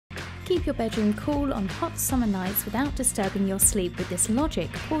keep your bedroom cool on hot summer nights without disturbing your sleep with this Logic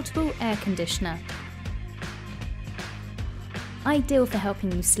portable air conditioner. Ideal for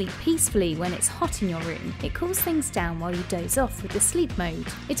helping you sleep peacefully when it's hot in your room, it cools things down while you doze off with the sleep mode.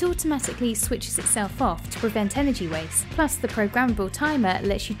 It automatically switches itself off to prevent energy waste, plus the programmable timer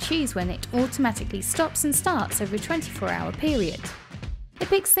lets you choose when it automatically stops and starts over a 24-hour period. It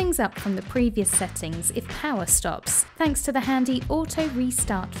picks things up from the previous settings if power stops, thanks to the handy auto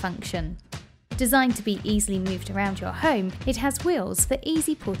restart function. Designed to be easily moved around your home, it has wheels for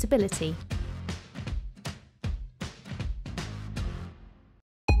easy portability.